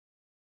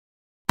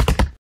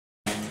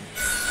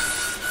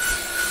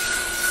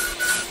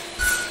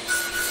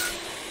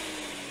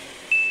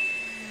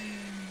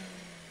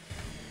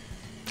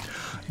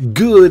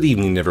Good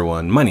evening,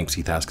 everyone. My name's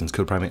Heath, Haskins,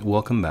 Code Primate.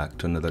 Welcome back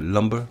to another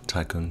Lumber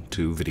Tycoon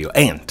 2 video.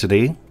 And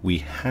today we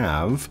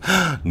have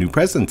new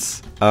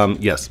presents.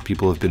 Yes,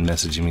 people have been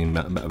messaging me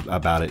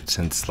about it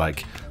since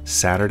like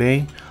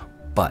Saturday,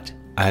 but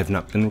I have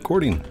not been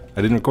recording.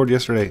 I didn't record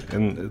yesterday,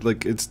 and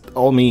like it's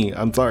all me.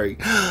 I'm sorry.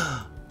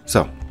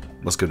 So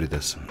let's go do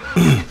this.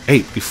 Hey,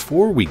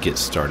 before we get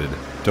started,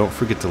 don't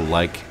forget to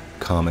like,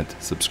 comment,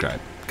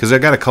 subscribe, because I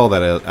got to call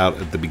that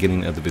out at the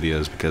beginning of the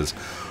videos because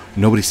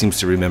nobody seems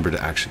to remember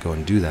to actually go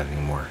and do that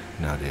anymore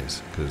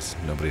nowadays, because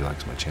nobody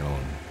likes my channel,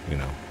 and you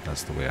know,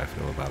 that's the way I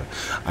feel about it.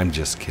 I'm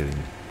just kidding.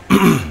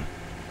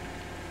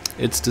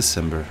 It's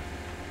December.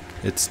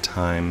 It's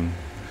time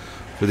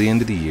for the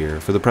end of the year,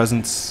 for the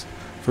presents,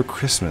 for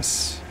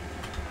Christmas.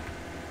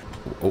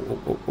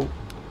 Oh.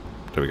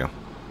 There we go.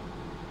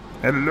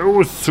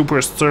 Hello,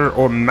 super sir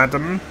or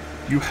madam.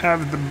 You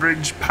have the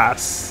bridge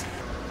pass.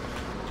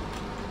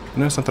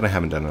 You know something I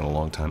haven't done in a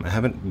long time? I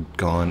haven't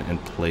gone and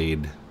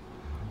played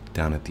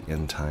down at the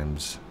end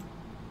times.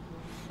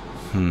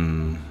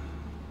 Maybe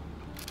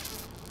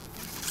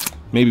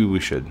we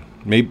should.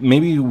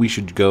 Maybe we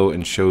should go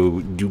and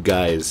show you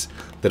guys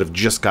that have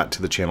just got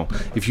to the channel.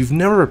 If you've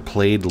never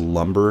played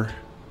Lumber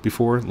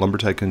before, Lumber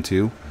Tycoon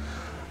 2,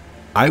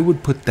 I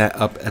would put that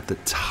up at the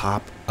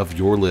top of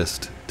your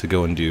list to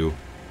go and do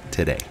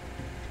today.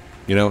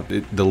 You know,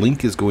 the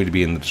link is going to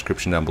be in the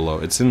description down below.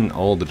 It's in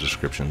all the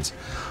descriptions.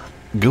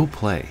 Go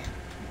play.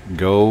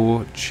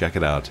 Go check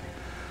it out.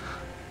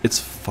 It's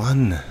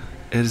fun.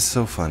 It is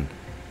so fun.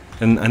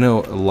 And I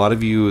know a lot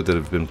of you that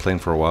have been playing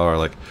for a while are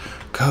like,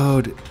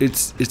 Code,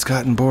 it's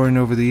gotten boring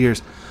over the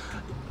years.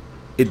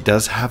 It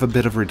does have a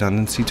bit of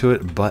redundancy to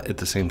it, but at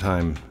the same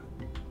time,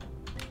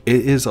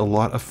 it is a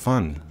lot of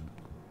fun.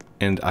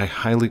 And I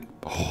highly...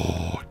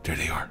 Oh, there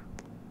they are.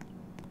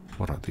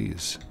 What are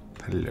these?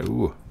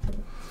 Hello.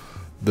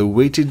 The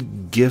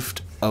weighted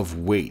gift of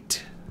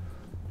weight.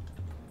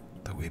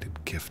 The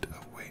weighted gift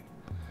of weight.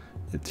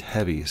 It's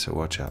heavy, so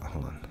watch out.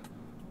 Hold on.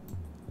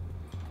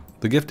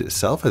 The gift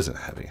itself isn't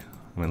heavy.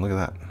 I mean, look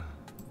at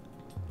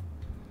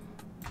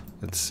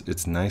that.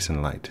 It's nice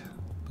and light.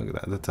 Look at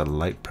that. That's a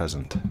light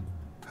present.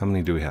 How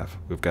many do we have?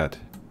 We've got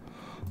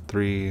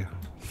 3,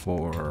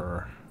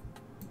 4,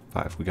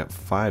 5. We got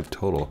 5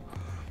 total.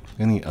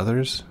 Any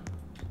others?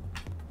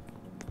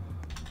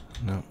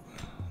 No.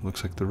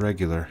 Looks like the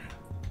regular.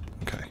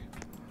 Okay.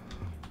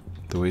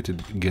 The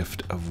weighted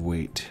gift of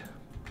weight.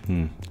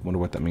 Wonder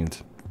what that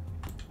means.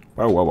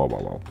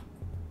 Whoa.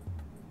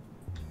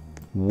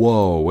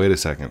 Whoa, wait a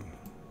second.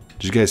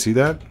 Did you guys see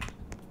that?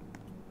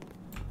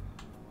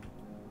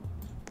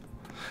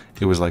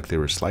 It was like they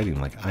were sliding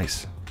like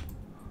ice.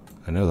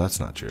 I know that's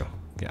not true.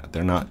 Yeah,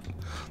 they're not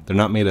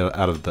made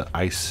out of the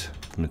ice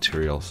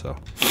material, so.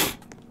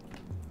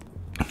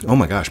 Oh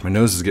my gosh, my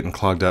nose is getting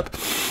clogged up.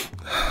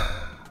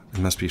 It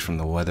must be from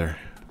the weather.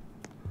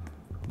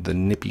 The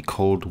nippy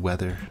cold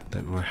weather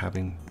that we're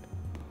having.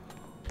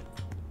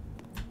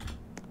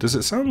 Does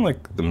it sound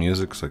like the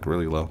music's like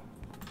really low?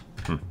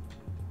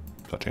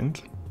 That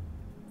change?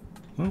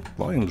 Well,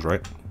 volume's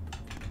right.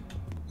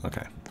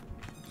 Okay.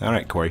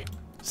 Alright, Corey.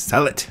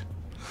 Sell it!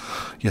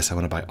 Yes, I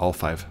want to buy all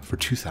 5 for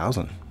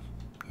 2,000.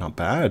 Not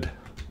bad.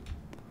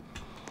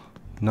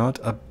 Not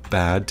a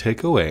bad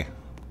takeaway.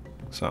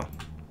 So,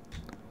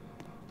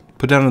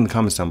 put down in the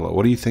comments down below.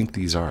 What do you think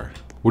these are?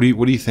 What do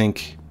you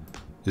think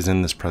is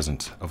in this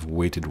present of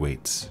weighted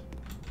weights?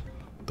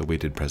 The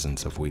weighted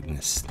presence of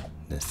weightness.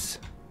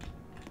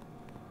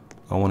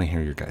 I want to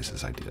hear your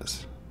guys'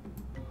 ideas.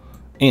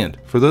 And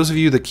for those of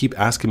you that keep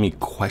asking me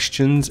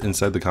questions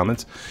inside the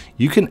comments,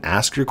 you can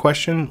ask your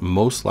question.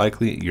 Most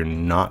likely you're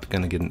not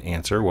going to get an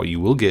answer. What you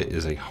will get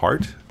is a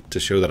heart to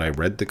show that I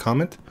read the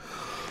comment,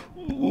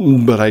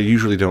 but I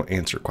usually don't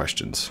answer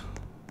questions.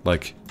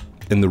 Like,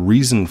 and the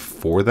reason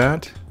for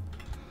that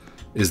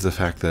is the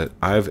fact that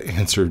I've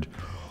answered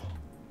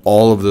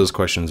all of those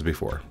questions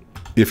before.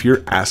 If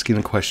you're asking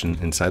a question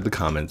inside the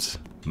comments,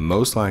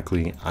 most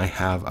likely I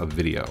have a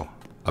video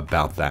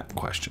about that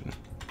question.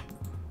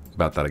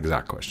 About that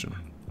exact question.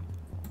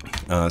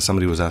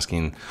 Somebody was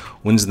asking,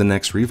 when's the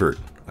next revert?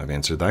 I've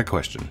answered that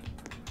question.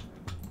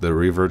 The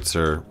reverts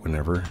are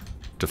whenever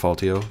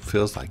Defaultio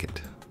feels like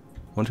it.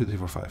 1, 2, 3,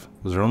 4, 5.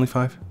 Was there only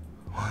 5?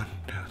 1,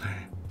 2, 3,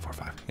 4,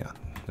 5. Yeah,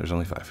 there's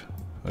only 5.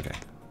 Okay.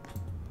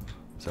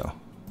 So,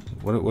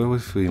 what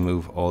if we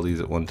move all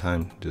these at one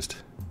time?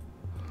 Just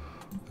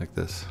like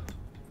this.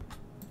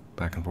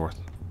 Back and forth.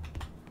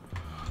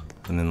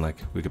 And then like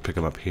we could pick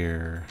them up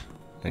here.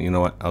 And you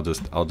know what? I'll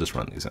just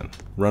run these in.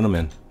 Run them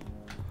in.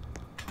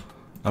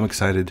 I'm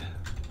excited.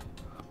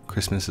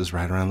 Christmas is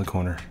right around the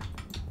corner.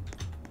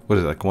 What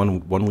is it, like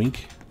one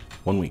week?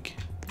 1 week.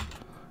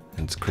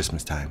 And it's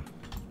Christmas time.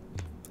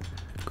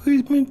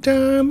 Christmas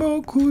time,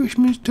 oh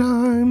Christmas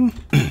time.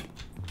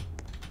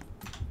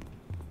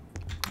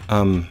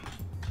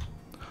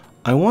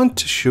 I want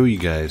to show you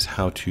guys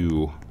how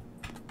to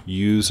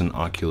use an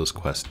Oculus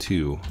Quest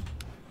 2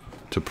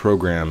 to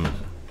program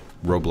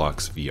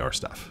Roblox VR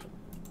stuff.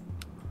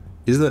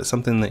 Is that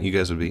something that you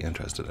guys would be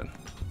interested in?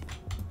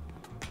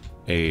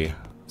 A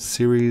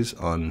series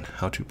on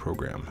how to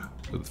program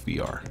with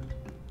VR.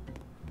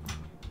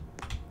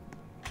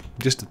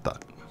 Just a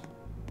thought.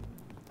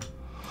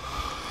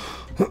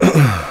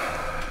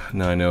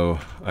 Now I know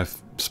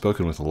I've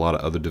spoken with a lot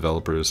of other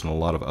developers and a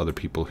lot of other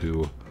people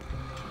who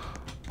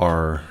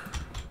are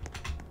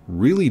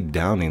really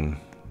downing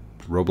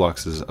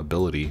Roblox's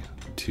ability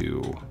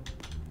to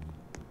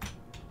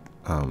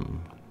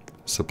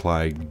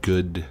supply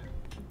good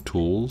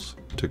tools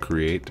to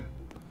create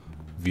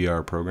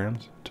VR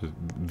programs, to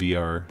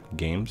VR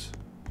games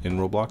in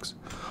Roblox.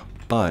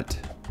 But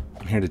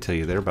I'm here to tell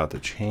you they're about to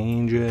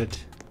change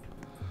it.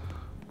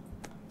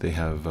 They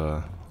have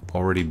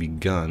already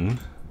begun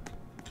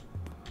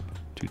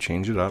to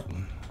change it up.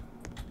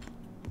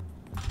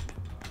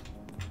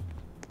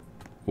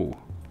 Oh,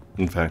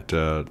 in fact,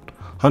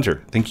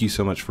 Hunter, thank you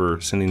so much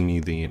for sending me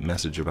the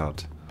message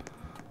about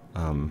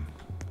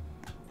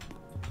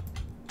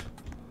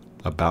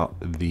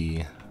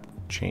the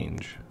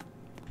change,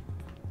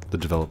 the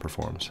developer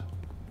forums.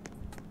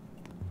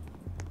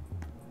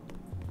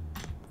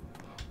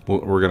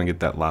 We're gonna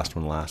get that last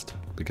one last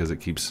because it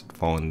keeps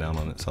falling down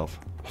on itself.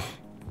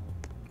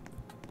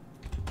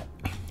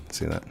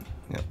 See that?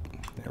 Yep.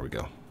 There we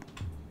go.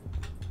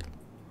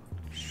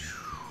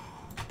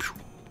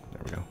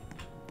 There we go.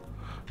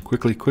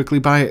 Quickly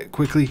buy it.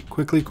 Quickly.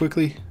 Quick.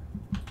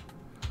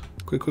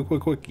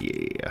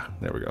 Yeah.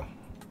 There we go.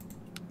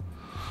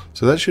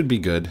 So that should be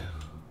good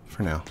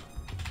for now.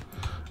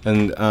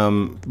 And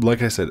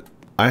like I said,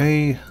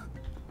 I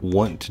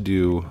want to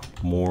do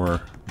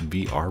more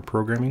VR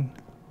programming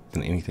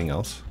than anything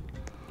else.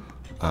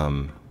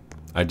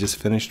 I just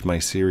finished my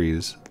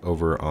series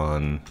over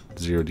on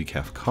Zero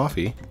Decaf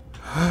Coffee.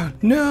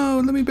 No,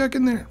 let me back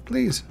in there,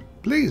 please.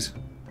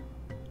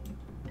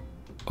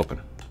 Open.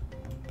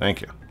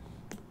 Thank you.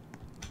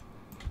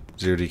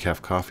 Zero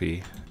Decaf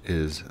Coffee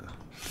is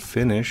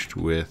finished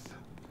with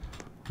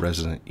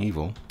Resident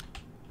Evil.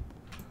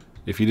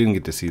 If you didn't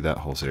get to see that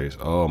whole series,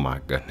 oh my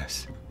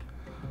goodness.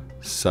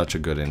 Such a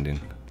good ending.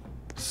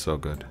 So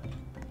good.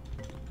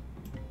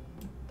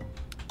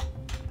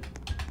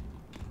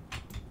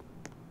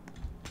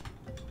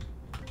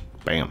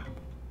 Bam.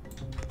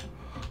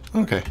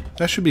 Okay,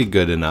 that should be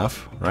good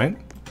enough, right?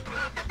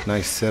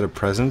 Nice set of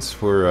presents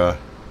for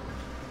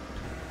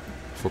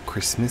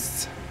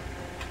Christmas.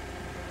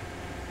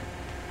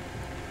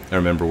 I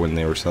remember when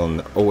they were selling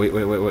the... Oh, wait.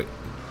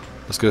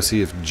 Let's go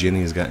see if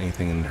Jenny's got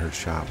anything in her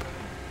shop.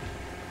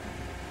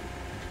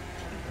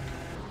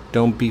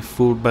 Don't be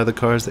fooled by the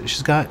cars that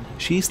she's got.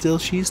 She's still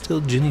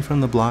Jenny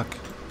from the block.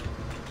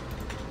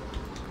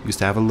 Used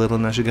to have a little,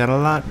 now she got a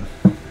lot.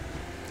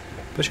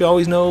 But she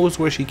always knows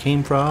where she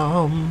came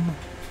from.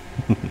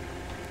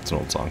 It's an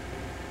old song.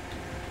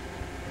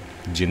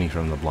 Jenny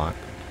from the block.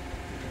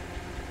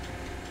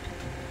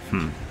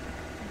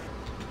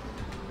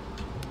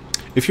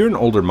 If you're an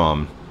older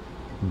mom,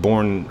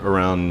 born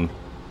around,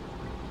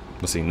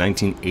 let's see,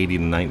 1980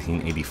 to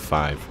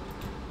 1985,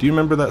 do you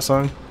remember that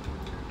song?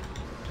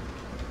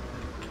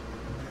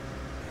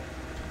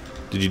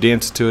 Did you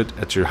dance to it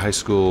at your high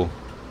school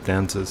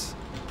dances?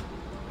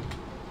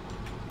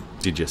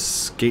 Did you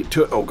skate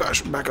to it? Oh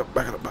gosh, back up.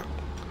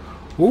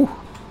 Woo,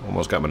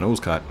 almost got my nose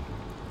caught.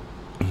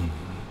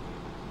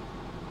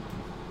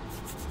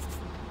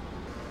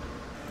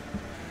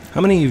 How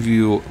many of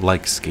you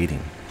like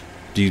skating?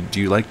 Do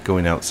you like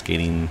going out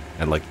skating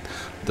at like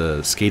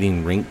the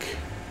skating rink?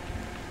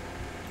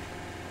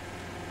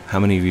 How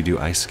many of you do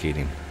ice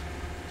skating?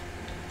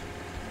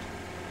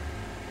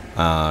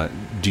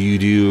 Do you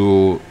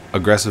do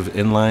aggressive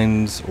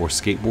inlines or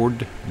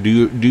skateboard? Do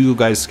you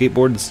guys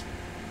skateboards?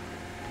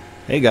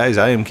 Hey guys,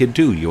 I am Kid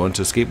 2. You want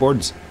to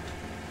skateboards?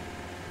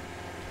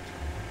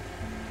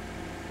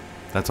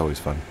 That's always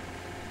fun.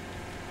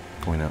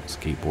 Going out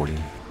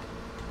skateboarding.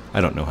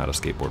 I don't know how to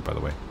skateboard, by the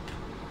way.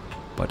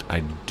 But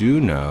I do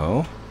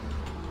know...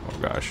 Oh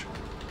gosh.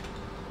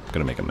 I'm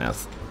gonna make a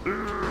mess.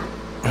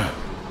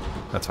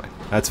 That's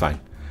fine.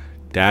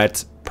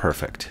 That's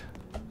perfect.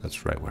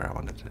 That's right where I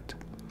wanted it.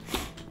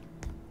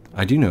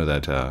 I do know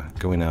that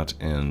going out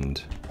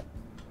and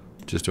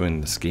just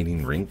doing the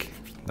skating rink,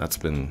 that's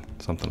been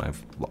something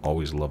I've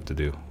always loved to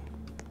do.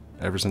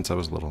 Ever since I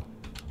was little.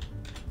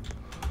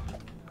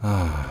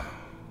 Ah,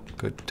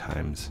 good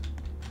times.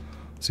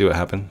 See what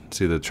happened?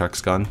 See the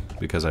truck's gone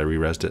because I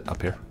re-resed it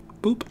up here?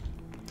 Boop.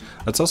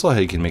 That's also how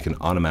you can make an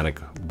automatic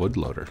wood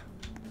loader.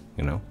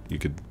 You know, you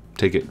could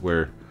take it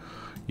where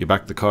you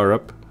back the car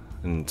up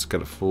and it's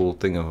got a full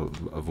thing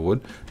of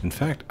wood. In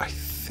fact, I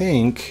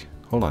think,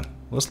 hold on,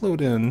 let's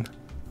load in.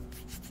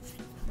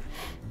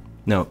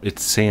 No,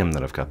 it's Sam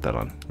that I've got that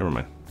on. Never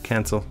mind.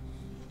 Cancel.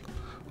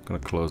 I'm gonna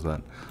close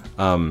that.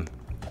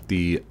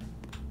 The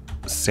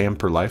Sam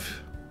Per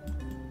Life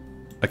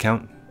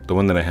account, the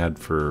one that I had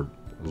for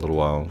a little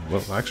while.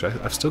 Well, actually,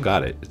 I've still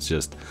got it. It's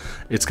just,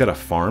 it's got a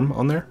farm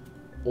on there.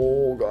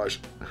 Oh gosh,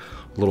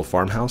 a little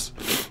farmhouse,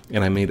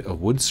 and I made a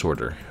wood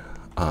sorter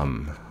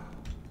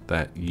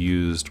that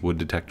used wood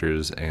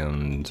detectors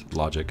and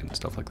logic and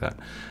stuff like that.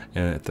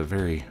 And at the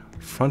very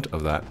front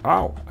of that,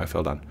 ow, I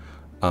fell down.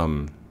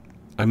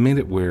 I made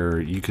it where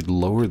you could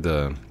lower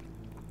the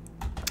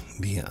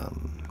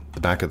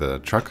back of the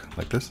truck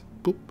like this,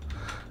 boop,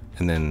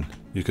 and then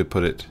you could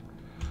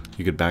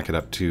back it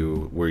up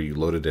to where you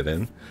loaded it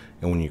in,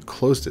 and when you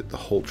closed it, the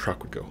whole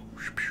truck would go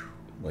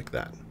like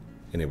that,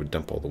 and it would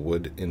dump all the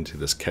wood into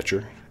this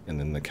catcher, and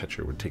then the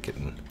catcher would take it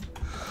in.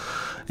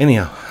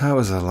 Anyhow, that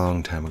was a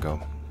long time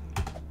ago.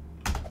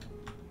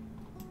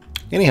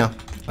 Anyhow,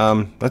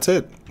 that's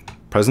it.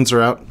 Presents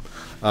are out.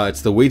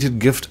 It's the weighted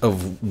gift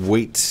of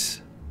weight.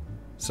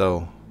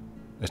 So,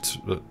 it's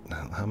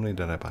how many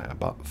did I buy? I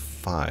bought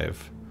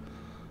 5,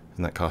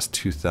 and that cost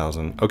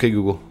 2,000. Okay,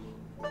 Google.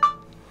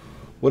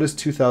 What is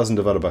 2,000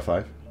 divided by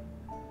 5?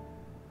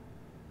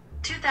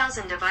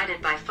 2,000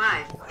 divided by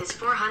 5 is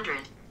 400.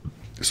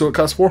 So it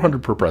costs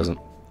 400 per present.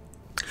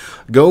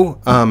 Go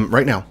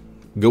right now.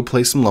 Go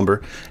play some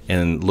Lumber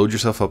and load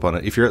yourself up on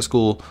it. If you're at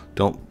school,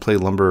 don't play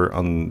Lumber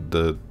on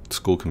the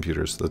school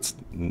computers. That's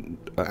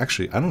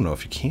actually, I don't know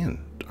if you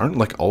can. Aren't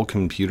like all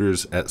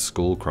computers at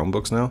school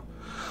Chromebooks now?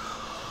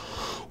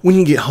 When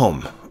you get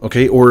home,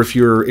 okay? Or if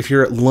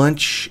you're at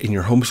lunch and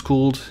you're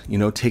homeschooled, you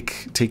know,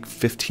 take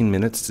 15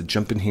 minutes to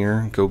jump in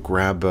here, go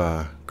grab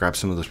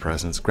some of those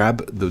presents,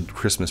 grab the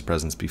Christmas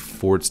presents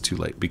before it's too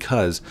late,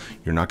 because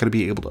you're not going to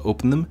be able to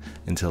open them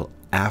until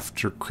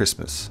after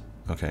Christmas,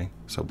 okay?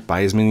 So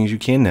buy as many as you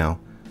can now,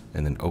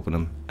 and then open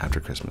them after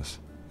Christmas.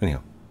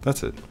 Anyhow,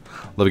 that's it.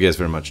 Love you guys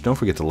very much. Don't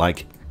forget to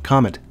like,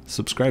 comment,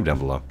 subscribe down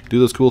below. Do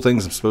those cool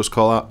things I'm supposed to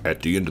call out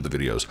at the end of the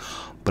videos,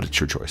 but it's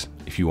your choice.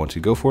 If you want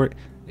to, go for it.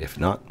 If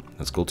not,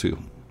 that's cool too.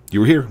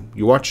 You were here,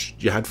 you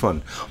watched, you had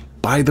fun.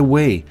 By the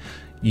way,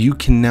 you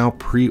can now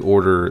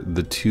pre-order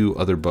the 2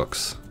 other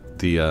books,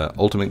 the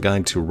Ultimate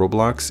Guide to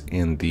Roblox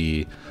and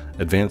the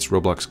Advanced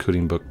Roblox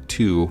Coding Book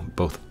 2,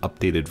 both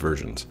updated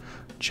versions.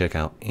 Check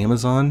out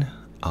Amazon.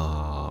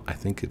 I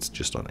think it's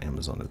just on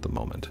Amazon at the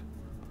moment.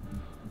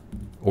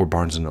 Or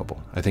Barnes &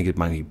 Noble. I think it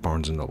might be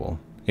Barnes & Noble.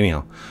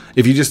 Anyhow,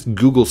 if you just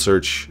Google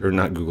search, or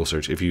not Google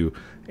search, if you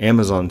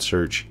Amazon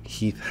search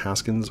Heath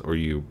Haskins, or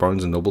you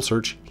Barnes & Noble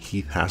search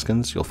Heath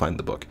Haskins, you'll find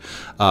the book.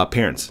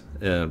 Parents,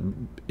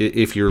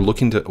 if you're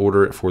looking to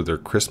order it for their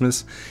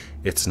Christmas,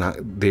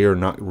 they are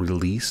not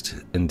released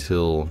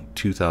until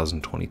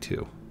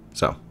 2022.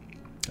 So,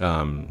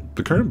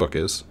 the current book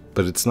is,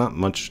 but it's not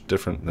much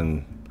different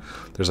than,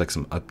 there's like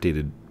some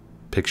updated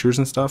pictures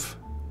and stuff.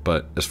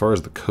 But as far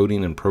as the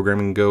coding and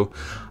programming go,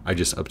 I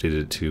just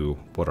updated it to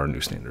what our new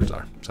standards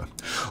are. So,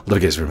 love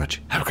you guys very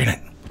much. Have a great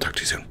night. Talk to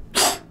you soon.